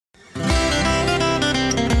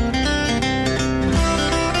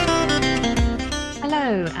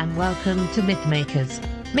welcome to Mythmakers.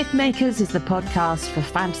 Mythmakers is the podcast for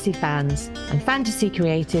fantasy fans and fantasy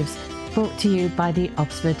creatives, brought to you by the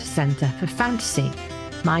Oxford Centre for Fantasy.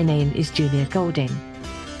 My name is Julia Golding.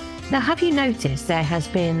 Now, have you noticed there has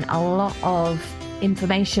been a lot of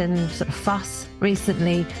information, sort of fuss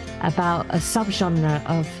recently about a subgenre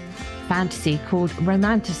of fantasy called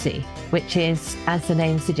Romantasy, which is, as the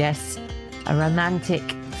name suggests, a romantic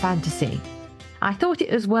fantasy. I thought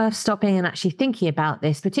it was worth stopping and actually thinking about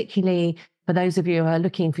this, particularly for those of you who are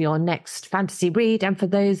looking for your next fantasy read, and for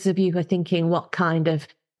those of you who are thinking what kind of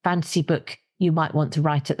fantasy book you might want to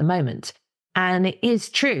write at the moment. And it is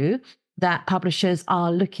true that publishers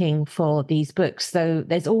are looking for these books. So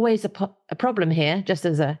there's always a problem here, just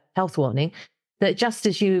as a health warning, that just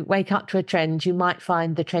as you wake up to a trend, you might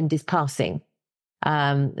find the trend is passing.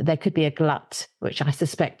 There could be a glut, which I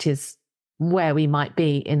suspect is where we might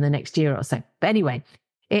be in the next year or so. But anyway,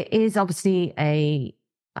 it is obviously a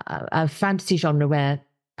fantasy genre where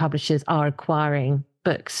publishers are acquiring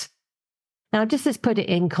books. Now, just let's put it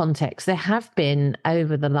in context. There have been,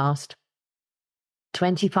 over the last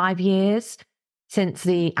 25 years, since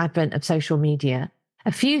the advent of social media,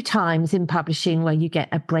 a few times in publishing where you get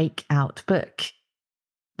a breakout book.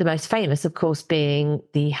 The most famous, of course, being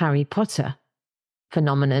the Harry Potter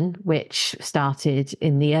phenomenon, which started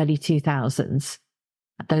in the early 2000s,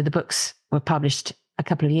 though the books were published a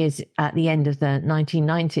couple of years at the end of the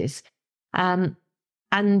 1990s.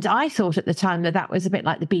 And I thought at the time that was a bit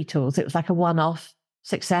like the Beatles. It was like a one-off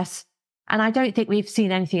success. And I don't think we've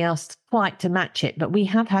seen anything else quite to match it, but we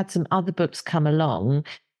have had some other books come along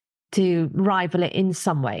to rival it in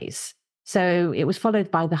some ways. So it was followed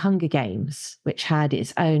by The Hunger Games, which had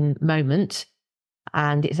its own moment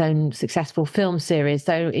and its own successful film series,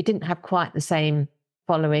 though it didn't have quite the same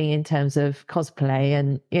following in terms of cosplay.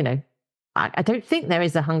 And, you know, I don't think there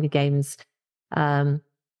is a Hunger Games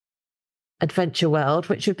adventure world,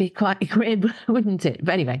 which would be quite grim, wouldn't it?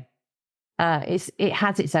 But anyway, it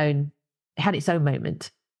had its own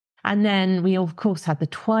moment. And then we, of course, had the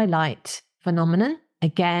Twilight phenomenon,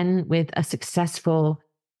 again, with a successful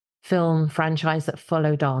film franchise that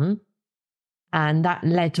followed on. And that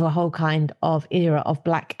led to a whole kind of era of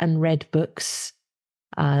black and red books.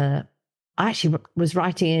 I actually was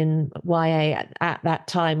writing in YA at that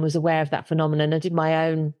time, was aware of that phenomenon. I did my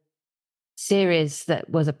own series that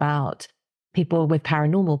was about people with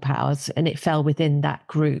paranormal powers, and it fell within that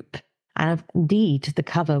group. And indeed, the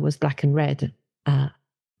cover was black and red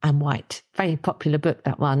and white. Very popular book,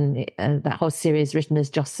 that one. That whole series, written as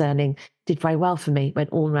Joss Serling, did very well for me,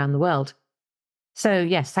 went all around the world. So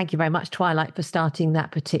yes, thank you very much, Twilight, for starting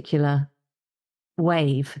that particular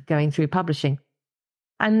wave going through publishing.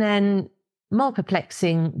 And then, more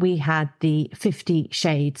perplexing, we had the 50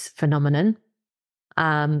 Shades phenomenon,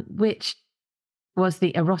 which was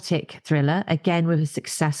the erotic thriller, again with a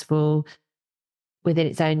successful, within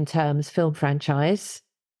its own terms, film franchise.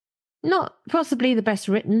 Not possibly the best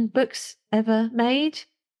written books ever made,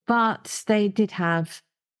 but they did have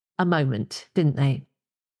a moment, didn't they?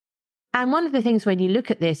 And one of the things when you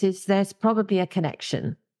look at this is there's probably a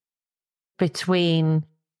connection between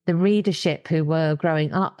the readership who were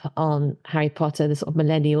growing up on Harry Potter, the sort of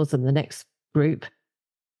millennials and the next group,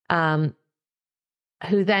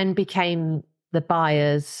 who then became the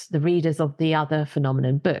buyers, the readers of the other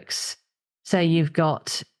phenomenon books. So you've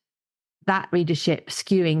got that readership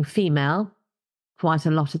skewing female, quite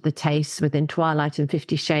a lot of the tastes within Twilight and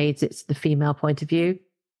 50 Shades. It's the female point of view,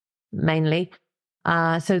 mainly.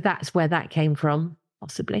 So that's where that came from,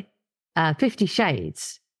 possibly. 50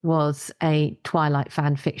 Shades was a Twilight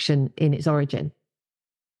fan fiction in its origin.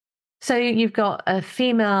 So you've got a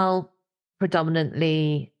female,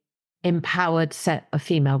 predominantly empowered set of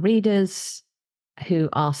female readers who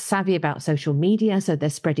are savvy about social media. So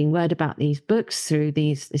they're spreading word about these books through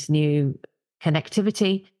this new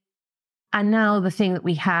connectivity. And now the thing that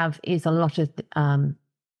we have is a lot of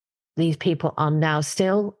these people are now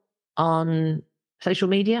still on social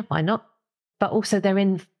media. Why not? But also they're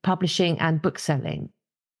in publishing and bookselling.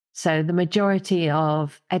 So the majority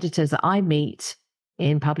of editors that I meet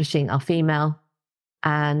in publishing are female,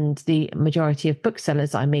 and the majority of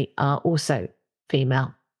booksellers I meet are also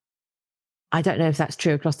female. I don't know if that's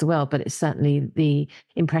true across the world, but it's certainly the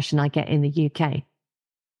impression I get in the UK.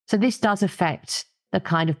 So this does affect the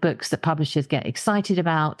kind of books that publishers get excited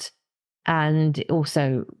about. And it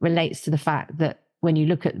also relates to the fact that when you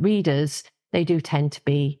look at readers, they do tend to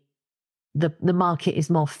be, the market is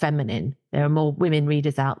more feminine. There are more women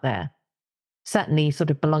readers out there, certainly sort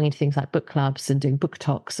of belonging to things like book clubs and doing book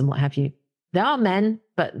talks and what have you. There are men,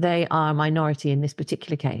 but they are a minority in this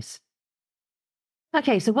particular case.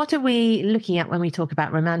 Okay, so what are we looking at when we talk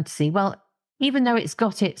about Romantasy? Well, even though it's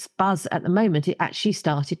got its buzz at the moment, it actually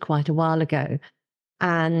started quite a while ago.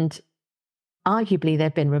 And arguably, there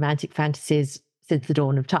have been romantic fantasies since the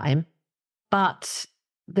dawn of time. But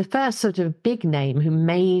the first sort of big name who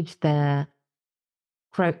made their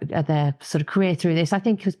sort of career through this, I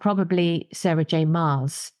think, was probably Sarah J.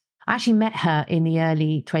 Maas. I actually met her in the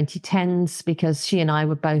early 2010s because she and I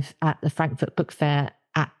were both at the Frankfurt Book Fair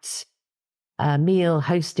at a meal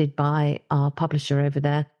hosted by our publisher over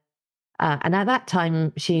there. And at that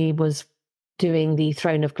time, she was doing the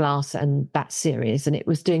Throne of Glass and that series, and it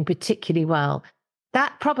was doing particularly well.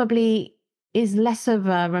 That probably is less of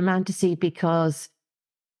a romantasy because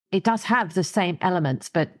it does have the same elements,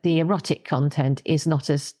 but the erotic content is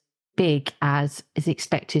not as big as is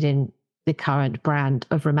expected in the current brand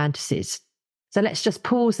of romantasies. So let's just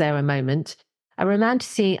pause there a moment. A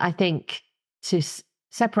romantasy, I think, to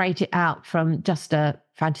separate it out from just a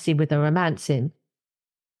fantasy with a romance in,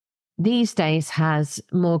 these days has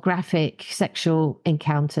more graphic sexual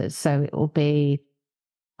encounters. So it will be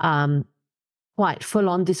quite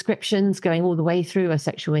full-on descriptions going all the way through a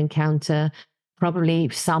sexual encounter, probably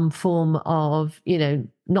some form of,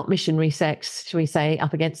 not missionary sex, shall we say,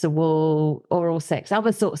 up against the wall, oral sex,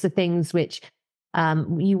 other sorts of things which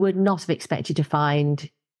you would not have expected to find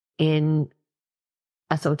in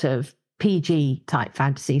a sort of PG type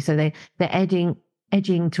fantasy. So they're edging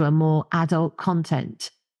to a more adult content,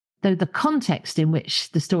 though the context in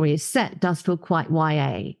which the story is set does feel quite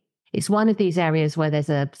YA. It's one of these areas where there's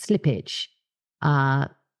a slippage.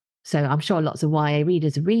 So I'm sure lots of YA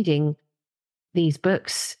readers are reading these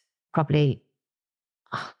books. Probably,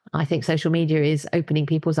 I think social media is opening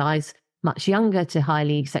people's eyes much younger to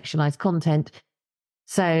highly sexualized content.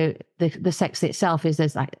 So the sex itself is,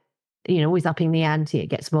 there's like, always upping the ante. It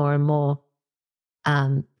gets more and more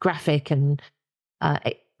graphic and,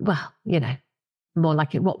 more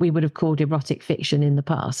like what we would have called erotic fiction in the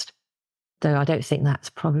past. Though I don't think that's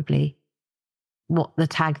probably what the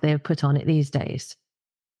tag they've put on it these days.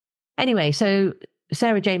 Anyway, so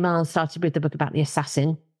Sarah J. Maas started with the book about the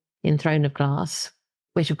assassin in Throne of Glass,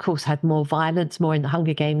 which of course had more violence, more in the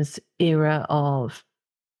Hunger Games era of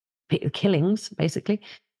killings, basically.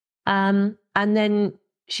 And then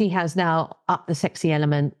she has now upped the sexy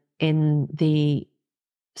element in the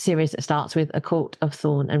series that starts with A Court of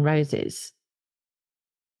Thorn and Roses.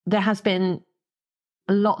 There has been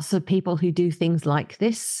lots of people who do things like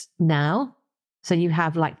this now. So you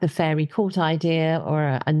have like the fairy court idea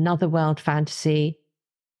or another world fantasy,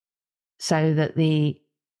 so that the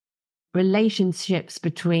relationships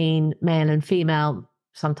between male and female,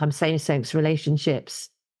 sometimes same-sex relationships,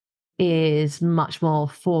 is much more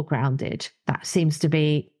foregrounded. That seems to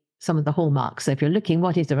be some of the hallmarks. So if you're looking,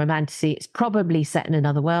 what is a romantasy? It's probably set in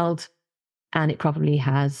another world, and it probably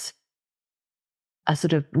has a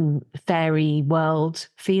sort of fairy world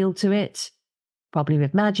feel to it, probably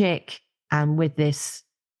with magic and with this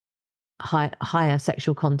higher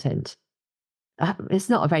sexual content. It's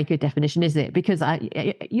not a very good definition, is it? Because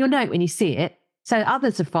you'll know it when you see it. So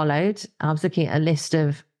others have followed. I was looking at a list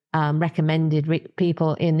of recommended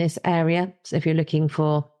people in this area. So if you're looking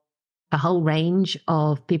for a whole range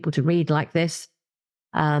of people to read like this,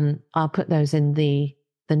 I'll put those in the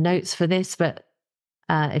notes for this. But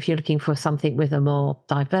if you're looking for something with a more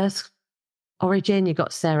diverse origin, you've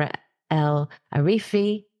got Sarah L.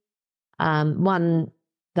 Arifi. One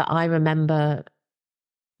that I remember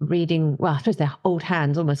reading, well, I suppose they're old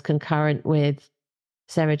hands, almost concurrent with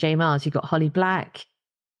Sarah J. Maas. You've got Holly Black,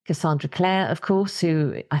 Cassandra Clare, of course,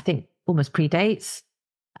 who I think almost predates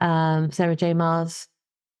Sarah J. Maas,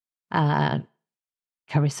 Carissa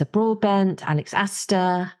Broadbent, Alex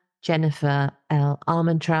Astor, Jennifer L.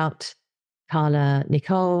 Armentrout, Carla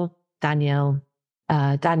Nicole, Daniel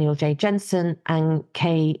J. Jensen, and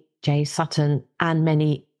K. J. Sutton, and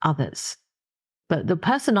many others. But the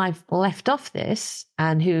person I've left off this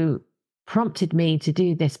and who prompted me to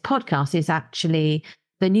do this podcast is actually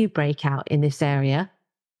the new breakout in this area,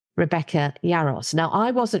 Rebecca Yarros. Now,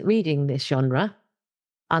 I wasn't reading this genre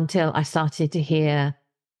until I started to hear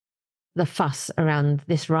the fuss around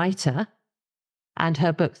this writer and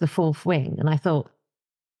her book, The Fourth Wing. And I thought,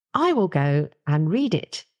 I will go and read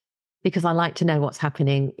it because I like to know what's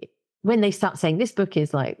happening. When they start saying this book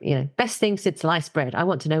is like, best thing since sliced bread, I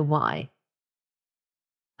want to know why.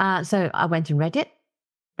 So I went and read it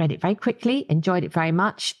very quickly, enjoyed it very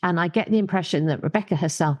much. And I get the impression that Rebecca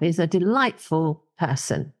herself is a delightful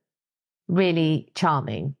person, really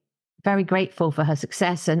charming, very grateful for her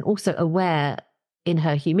success, and also aware in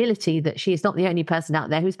her humility that she is not the only person out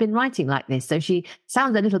there who's been writing like this. So she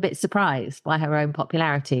sounds a little bit surprised by her own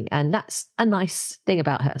popularity. And that's a nice thing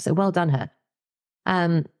about her. So well done her.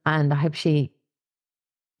 And I hope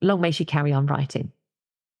long may she carry on writing.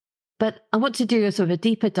 But I want to do a sort of a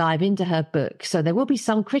deeper dive into her book. So there will be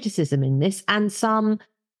some criticism in this and some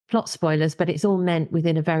plot spoilers, but it's all meant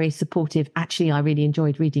within a very supportive, actually, I really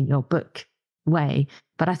enjoyed reading your book way.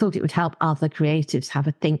 But I thought it would help other creatives have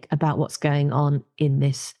a think about what's going on in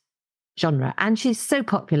this genre. And she's so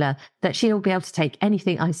popular that she'll be able to take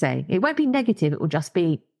anything I say. It won't be negative. It will just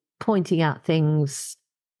be pointing out things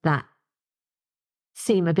that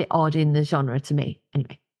seem a bit odd in the genre to me.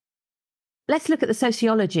 Anyway, let's look at the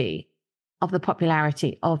sociology of the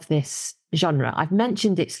popularity of this genre. I've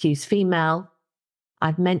mentioned it skews female.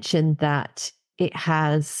 I've mentioned that it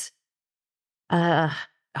has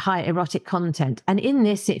high erotic content. And in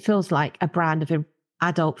this, it feels like a brand of an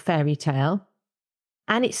adult fairy tale.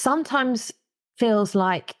 And it sometimes feels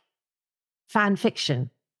like fan fiction.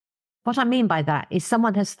 What I mean by that is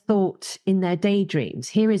someone has thought in their daydreams,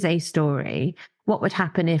 here is a story. What would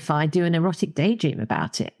happen if I do an erotic daydream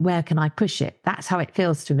about it? Where can I push it? That's how it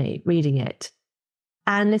feels to me reading it.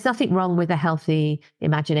 And there's nothing wrong with a healthy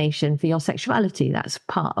imagination for your sexuality. That's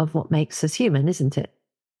part of what makes us human, isn't it?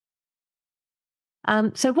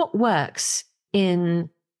 So what works in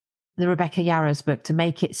the Rebecca Yarros book to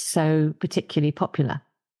make it so particularly popular?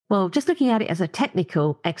 Well, just looking at it as a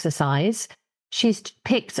technical exercise, she's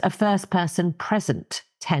picked a first-person present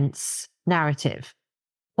tense narrative.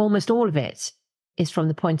 Almost all of it is from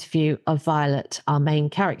the point of view of Violet, our main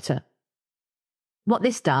character. What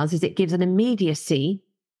this does is it gives an immediacy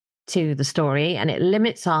to the story and it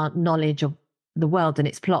limits our knowledge of the world and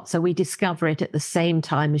its plot. So we discover it at the same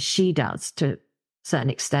time as she does to a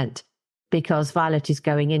certain extent, because Violet is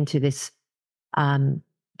going into this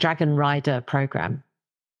Dragon Rider program.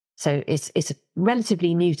 So it's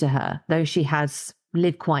relatively new to her, though she has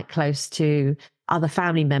lived quite close to other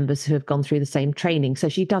family members who have gone through the same training. So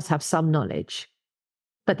she does have some knowledge.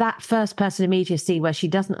 But that first person immediacy where she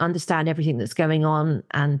doesn't understand everything that's going on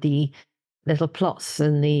and the little plots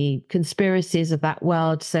and the conspiracies of that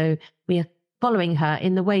world. So we are following her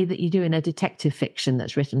in the way that you do in a detective fiction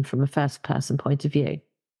that's written from a first person point of view.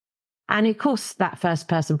 And of course, that first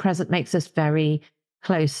person present makes us very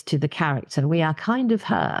close to the character. We are kind of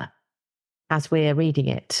her as we're reading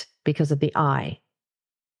it because of the I.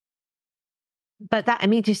 But that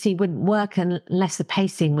immediacy wouldn't work unless the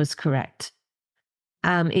pacing was correct.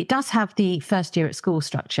 It does have the first year at school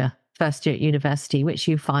structure, first year at university, which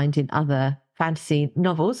you find in other fantasy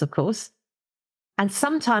novels, of course. And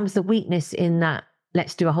sometimes the weakness in that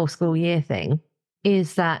let's do a whole school year thing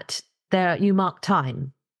is that you mark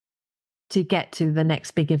time to get to the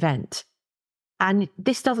next big event. And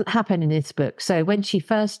this doesn't happen in this book. So when she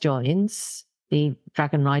first joins the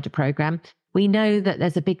Dragon Rider program, we know that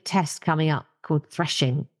there's a big test coming up called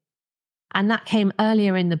threshing. And that came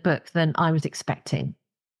earlier in the book than I was expecting.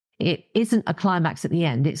 It isn't a climax at the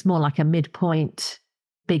end. It's more like a midpoint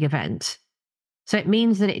big event. So it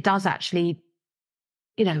means that it does actually,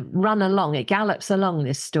 run along. It gallops along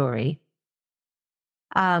this story.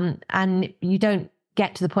 And you don't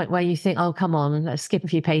get to the point where you think, oh, come on, let's skip a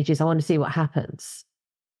few pages. I want to see what happens.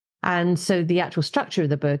 And so the actual structure of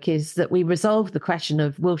the book is that we resolve the question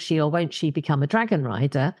of will she or won't she become a dragon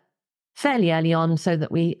rider fairly early on, so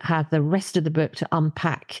that we have the rest of the book to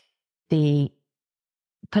unpack the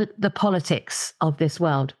politics of this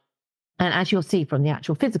world. And as you'll see from the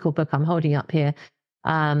actual physical book I'm holding up here,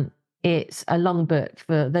 it's a long book.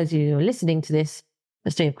 For those of you who are listening to this,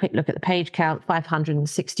 let's do a quick look at the page count,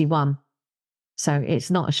 561. So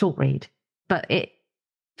it's not a short read, but it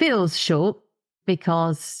feels short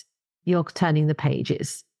because you're turning the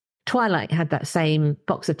pages. Twilight had that same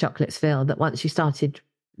box of chocolates feel that once you started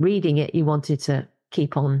reading it, you wanted to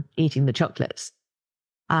keep on eating the chocolates.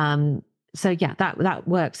 So yeah, that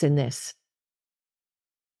works in this.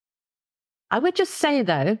 I would just say,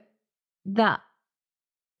 though, that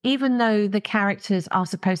even though the characters are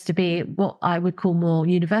supposed to be what I would call more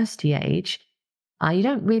university age, you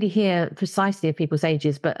don't really hear precisely of people's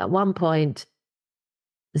ages, but at one point,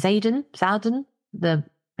 Zayden, the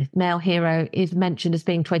male hero, is mentioned as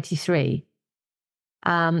being 23.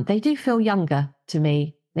 They do feel younger to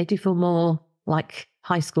me. They do feel more like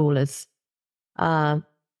high schoolers. I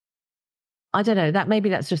don't know, maybe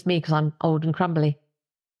that's just me because I'm old and crumbly.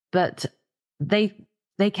 But they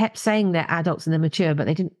kept saying they're adults and they're mature, but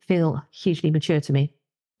they didn't feel hugely mature to me.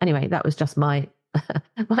 Anyway, that was just my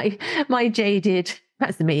my jaded,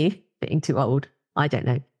 that's me being too old. I don't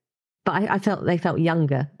know. But I felt they felt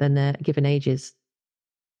younger than their given ages.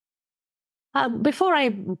 Before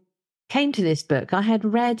I came to this book, I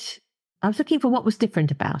was looking for what was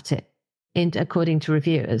different about it, according to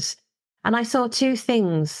reviewers. And I saw two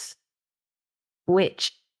things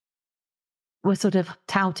which were sort of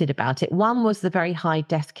touted about it. One was the very high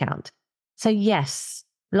death count. So yes,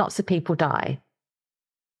 lots of people die.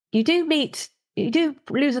 You do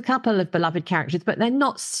lose a couple of beloved characters, but they're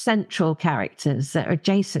not central characters. They're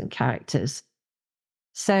adjacent characters.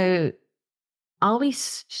 So are we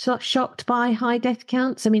shocked by high death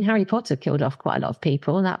counts? I mean, Harry Potter killed off quite a lot of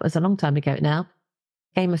people, and that was a long time ago now.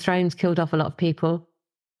 Game of Thrones killed off a lot of people.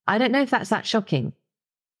 I don't know if that's that shocking.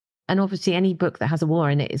 And obviously any book that has a war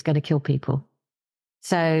in it is going to kill people.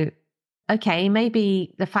 So, okay,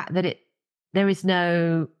 maybe the fact that there is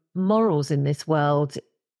no morals in this world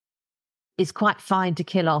is quite fine to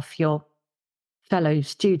kill off your fellow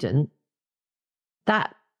student.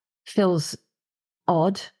 That feels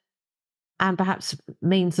odd and perhaps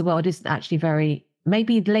means the world isn't actually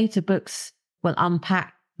maybe later books will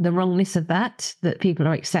unpack the wrongness of that people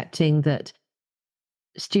are accepting that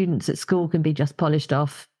students at school can be just polished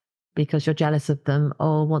off because you're jealous of them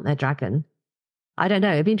or want their dragon. I don't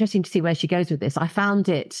know. It'd be interesting to see where she goes with this. I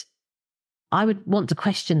would want to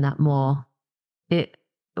question that more.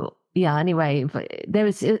 Anyway,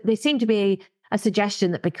 there seemed to be a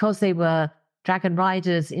suggestion that because they were dragon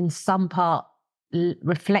riders in some part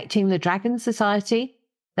reflecting the dragon society,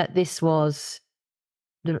 that this was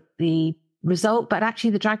the result, but actually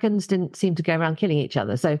the dragons didn't seem to go around killing each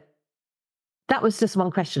other. So that was just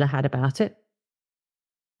one question I had about it.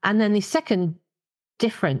 And then the second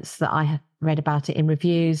difference that I read about it in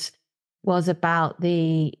reviews was about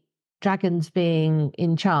the dragons being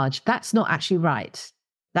in charge. That's not actually right.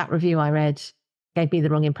 That review I read gave me the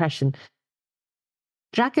wrong impression.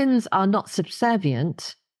 Dragons are not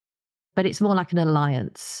subservient, but it's more like an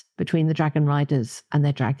alliance between the dragon riders and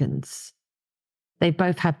their dragons. They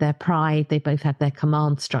both have their pride, they both have their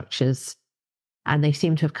command structures, and they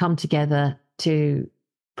seem to have come together to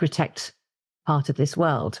protect part of this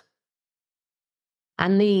world.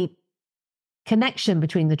 And the connection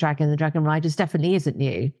between the dragon and the dragon riders definitely isn't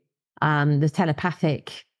new. The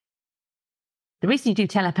reason you do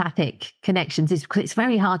telepathic connections is because it's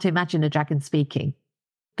very hard to imagine a dragon speaking.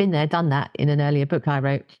 Been there, done that in an earlier book I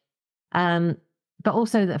wrote. But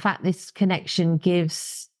also the fact this connection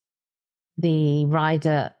gives the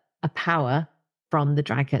rider a power from the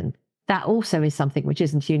dragon. That also is something which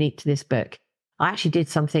isn't unique to this book. I actually did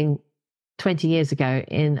something 20 years ago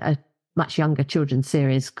in a much younger children's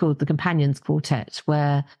series called The Companions Quartet,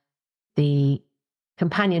 where the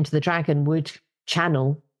companion to the dragon would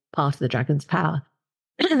channel part of the dragon's power.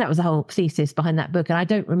 That was the whole thesis behind that book. And I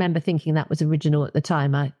don't remember thinking that was original at the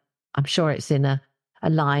time. I'm sure it's in a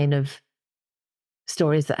line of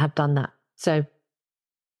stories that have done that. So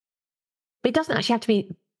it doesn't actually have to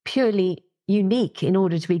be purely unique in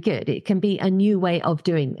order to be good. It can be a new way of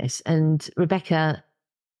doing this. And Rebecca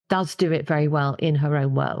does do it very well in her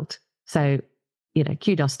own world. So,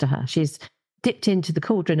 kudos to her. She's dipped into the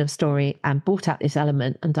cauldron of story and brought out this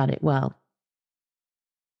element and done it well.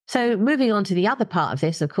 So moving on to the other part of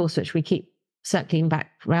this, of course, which we keep circling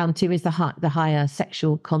back round to, is the higher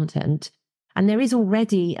sexual content. And there is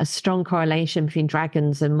already a strong correlation between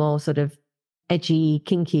dragons and more sort of edgy,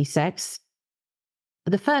 kinky sex.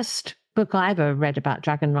 The first book I ever read about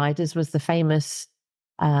dragon riders was the famous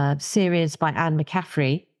series by Anne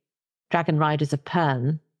McCaffrey, Dragon Riders of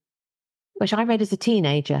Pern, which I read as a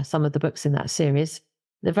teenager, some of the books in that series.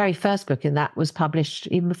 The very first book in that was published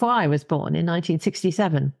even before I was born in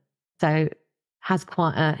 1967. So has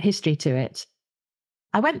quite a history to it.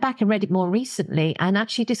 I went back and read it more recently and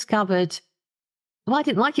actually discovered, I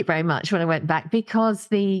didn't like it very much when I went back because of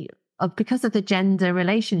the gender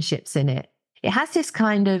relationships in it. It has this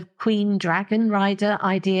kind of queen dragon rider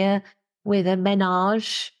idea with a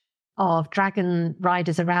menage of dragon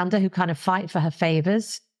riders around her who kind of fight for her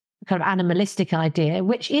favors, a kind of animalistic idea,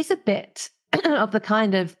 which is a bit of the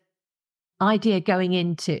kind of idea going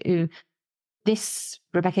into this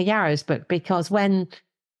Rebecca Yarros book, because when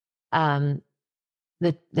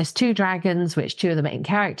there's two dragons, which two of the main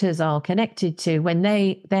characters are connected to, when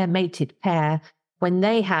their mated pair, when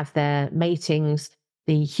they have their matings,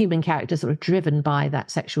 the human characters are driven by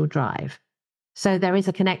that sexual drive. So there is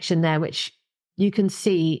a connection there, which you can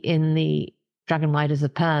see in the Dragon Riders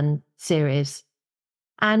of Pern series.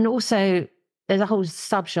 And also there's a whole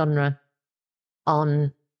subgenre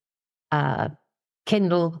on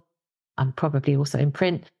Kindle, and probably also in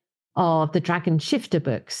print, of the Dragon Shifter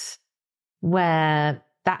books, where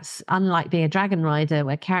that's unlike being a dragon rider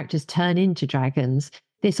where characters turn into dragons.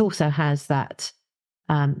 This also has that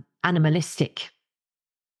animalistic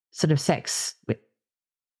sort of sex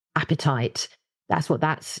appetite. That's what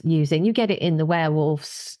that's using. You get it in the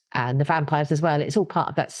werewolves and the vampires as well. It's all part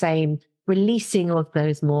of that same releasing of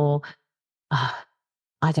those more,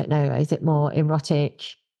 I don't know, is it more erotic,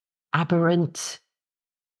 aberrant?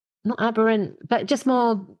 Not aberrant, but just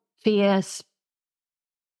more fierce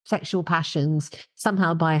sexual passions,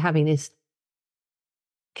 somehow by having this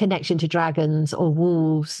connection to dragons or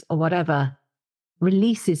wolves or whatever,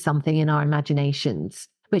 releases something in our imaginations,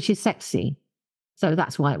 which is sexy. So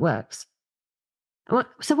that's why it works.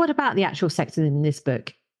 So what about the actual sex in this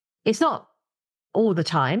book? It's not all the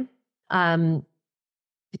time. The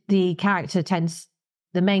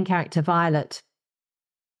main character, Violet,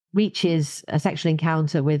 reaches a sexual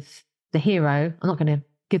encounter with the hero. I'm not going to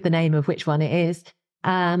give the name of which one it is.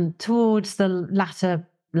 Towards the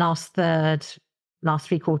last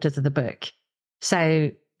three quarters of the book.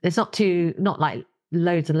 So there's not like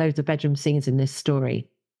loads and loads of bedroom scenes in this story.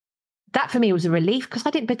 That for me was a relief because I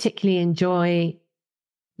didn't particularly enjoy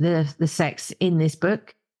the sex in this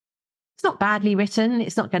book. It's not badly written.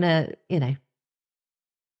 It's not going to,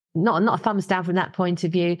 not a thumbs down from that point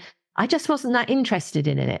of view. I just wasn't that interested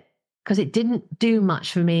in it because it didn't do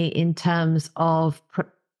much for me in terms of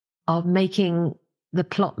making the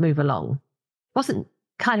plot move along. It wasn't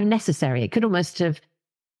kind of necessary. It could almost have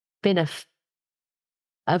been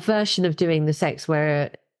a version of doing the sex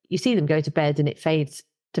where you see them go to bed and it fades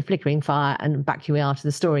to flickering fire and back you are to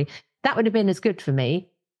the story. That would have been as good for me.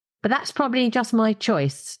 But that's probably just my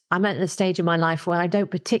choice. I'm at a stage in my life where I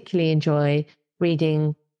don't particularly enjoy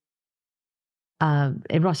reading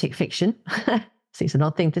erotic fiction. Seems an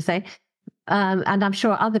odd thing to say. And I'm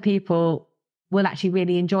sure other people will actually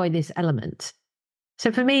really enjoy this element.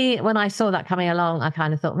 So for me, when I saw that coming along, I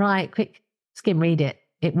kind of thought, right, quick skim read it.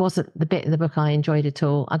 It wasn't the bit of the book I enjoyed at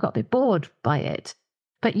all. I got a bit bored by it.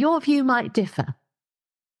 But your view might differ.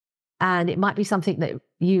 And it might be something that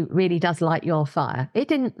you really does light your fire. It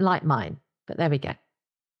didn't light mine, but there we go.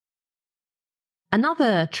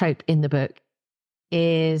 Another trope in the book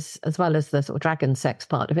is, as well as the sort of dragon sex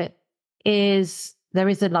part of it, is there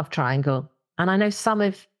is a love triangle. And I know some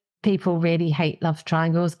of people really hate love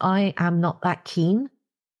triangles. I am not that keen.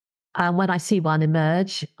 And when I see one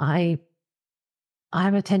emerge, I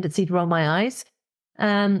have a tendency to roll my eyes.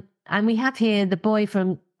 And we have here the boy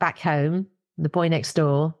from back home, the boy next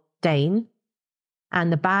door, Dane,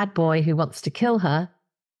 and the bad boy who wants to kill her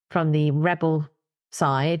from the rebel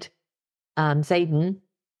side, Xaden.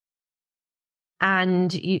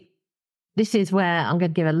 And this is where I'm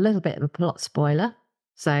going to give a little bit of a plot spoiler.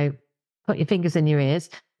 So put your fingers in your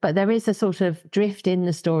ears. But there is a sort of drift in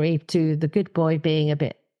the story to the good boy being a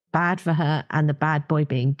bit bad for her and the bad boy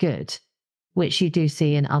being good, which you do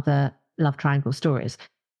see in other love triangle stories.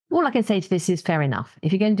 All I can say to this is fair enough.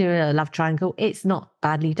 If you're going to do a love triangle, it's not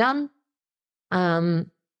badly done.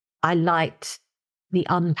 I liked the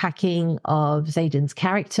unpacking of Xaden's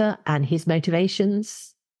character and his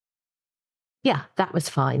motivations. Yeah, that was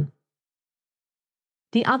fine.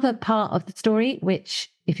 The other part of the story,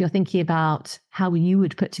 which if you're thinking about how you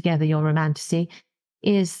would put together your romantasy,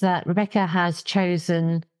 is that Rebecca has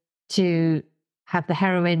chosen to have the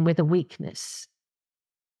heroine with a weakness.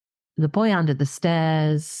 The boy under the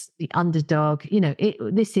stairs, the underdog,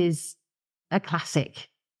 this is a classic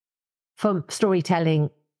for storytelling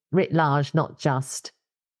writ large, not just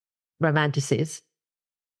romantasies.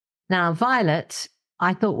 Now, Violet,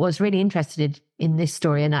 I thought was really interested in this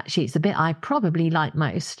story, and actually it's the bit I probably like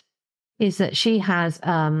most, is that she has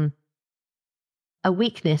a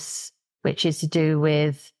weakness, which is to do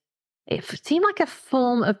with, it seemed like a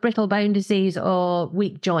form of brittle bone disease or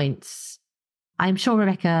weak joints. I'm sure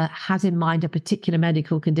Rebecca has in mind a particular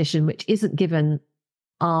medical condition which isn't given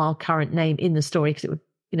our current name in the story because it would,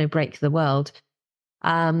 break the world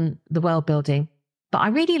building. But I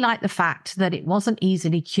really like the fact that it wasn't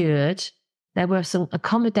easily cured. There were some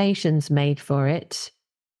accommodations made for it.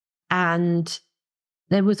 And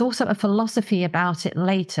there was also a philosophy about it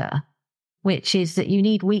later, which is that you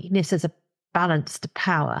need weakness as a balanced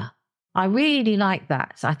power. I really like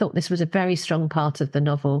that. So I thought this was a very strong part of the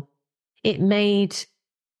novel. It made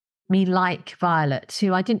me like Violet,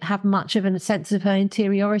 who I didn't have much of a sense of her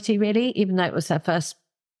interiority, really, even though it was her first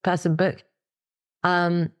person book.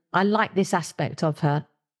 I like this aspect of her.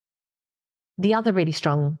 The other really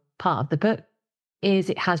strong part of the book is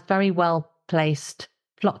it has very well placed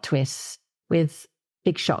plot twists with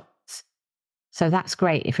big shocks. So that's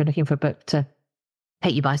great if you're looking for a book to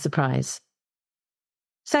take you by surprise.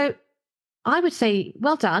 So I would say,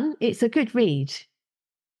 well done. It's a good read.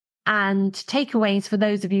 And takeaways for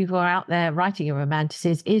those of you who are out there writing your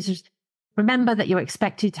romantasies is remember that you're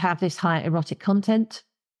expected to have this high erotic content.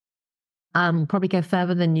 Probably go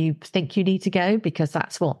further than you think you need to go, because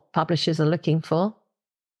that's what publishers are looking for.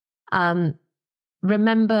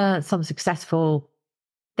 Remember, some successful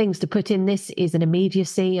things to put in this is an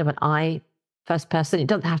immediacy of an I, first person. It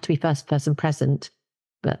doesn't have to be first person present,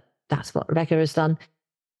 but that's what Rebecca has done.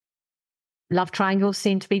 Love triangles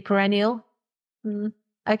seem to be perennial.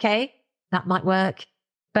 Okay, that might work.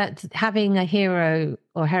 But having a hero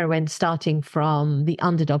or heroine starting from the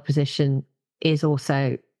underdog position is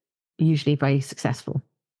also usually very successful.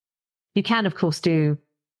 You can, of course, do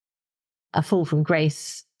a fall from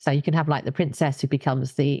grace. So you can have like the princess who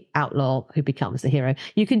becomes the outlaw, who becomes the hero.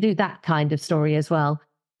 You can do that kind of story as well,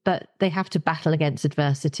 but they have to battle against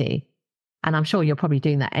adversity. And I'm sure you're probably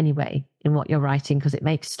doing that anyway in what you're writing, because it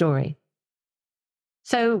makes story.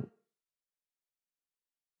 So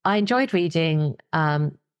I enjoyed reading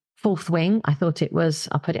Fourth Wing. I thought it was,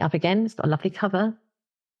 I'll put it up again. It's got a lovely cover.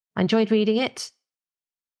 I enjoyed reading it.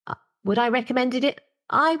 Would I recommend it?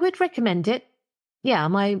 I would recommend it. Yeah,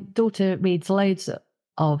 my daughter reads loads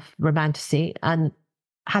of Romantasy and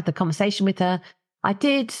had the conversation with her. I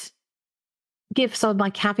did give some of my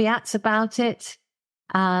caveats about it.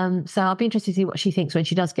 So I'll be interested to see what she thinks when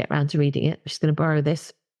she does get around to reading it. She's going to borrow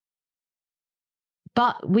this.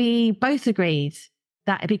 But we both agreed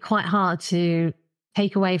that it'd be quite hard to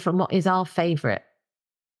take away from what is our favourite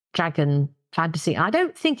dragon fantasy. I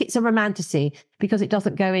don't think it's a romantasy because it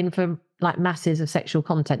doesn't go in for like masses of sexual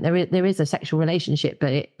content. There is a sexual relationship,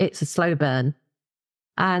 but it's a slow burn.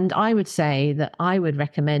 And I would say that I would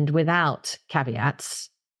recommend, without caveats,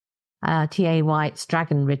 T.A. White's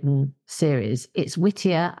Dragon Ridden series. It's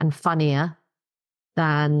wittier and funnier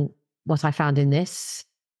than what I found in this,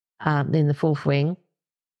 in the Fourth Wing.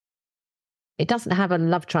 It doesn't have a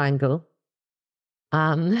love triangle,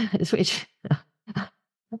 which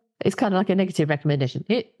it's kind of like a negative recommendation.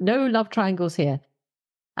 No love triangles here.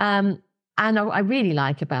 And I really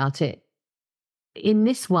like about it, in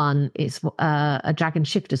this one, it's a dragon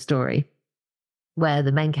shifter story where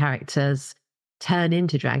the main characters turn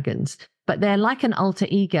into dragons, but they're like an alter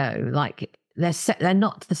ego. Like they're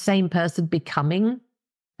not the same person becoming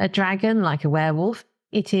a dragon like a werewolf.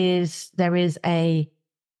 There is a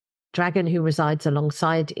dragon who resides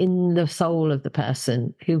alongside in the soul of the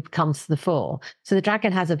person who comes to the fore. So the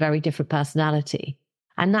dragon has a very different personality.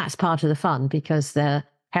 And that's part of the fun, because the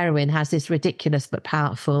heroine has this ridiculous but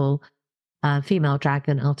powerful female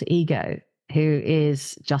dragon alter ego who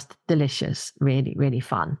is just delicious, really, really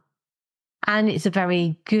fun. And it's a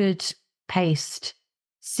very good paced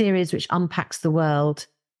series which unpacks the world,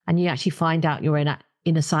 and you actually find out you're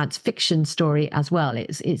in a science fiction story as well.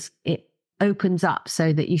 It opens up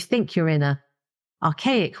so that you think you're in a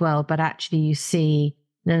archaic world, but actually you see,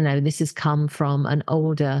 no, this has come from an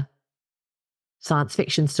older science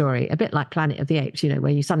fiction story, a bit like Planet of the Apes, where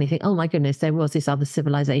you suddenly think, oh my goodness, there was this other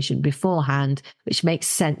civilization beforehand, which makes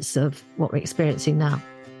sense of what we're experiencing now.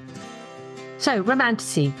 So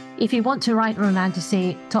Romantasy, if you want to write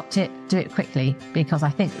Romantasy, top tip, do it quickly, because I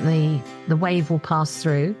think the wave will pass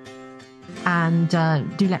through. And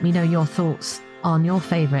do let me know your thoughts on your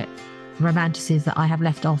favourite Romantasies that I have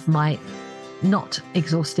left off my not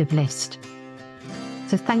exhaustive list.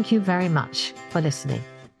 So thank you very much for listening.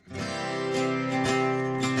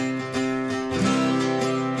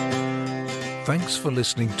 Thanks for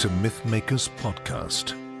listening to Mythmakers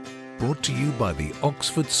podcast, brought to you by the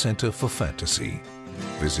Oxford Centre for Fantasy.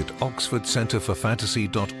 Visit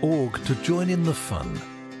oxfordcenterforfantasy.org to join in the fun.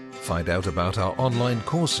 Find out about our online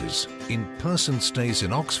courses, in-person stays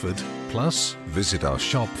in Oxford, plus visit our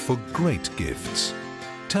shop for great gifts.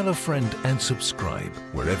 Tell a friend and subscribe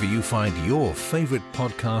wherever you find your favourite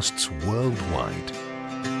podcasts worldwide.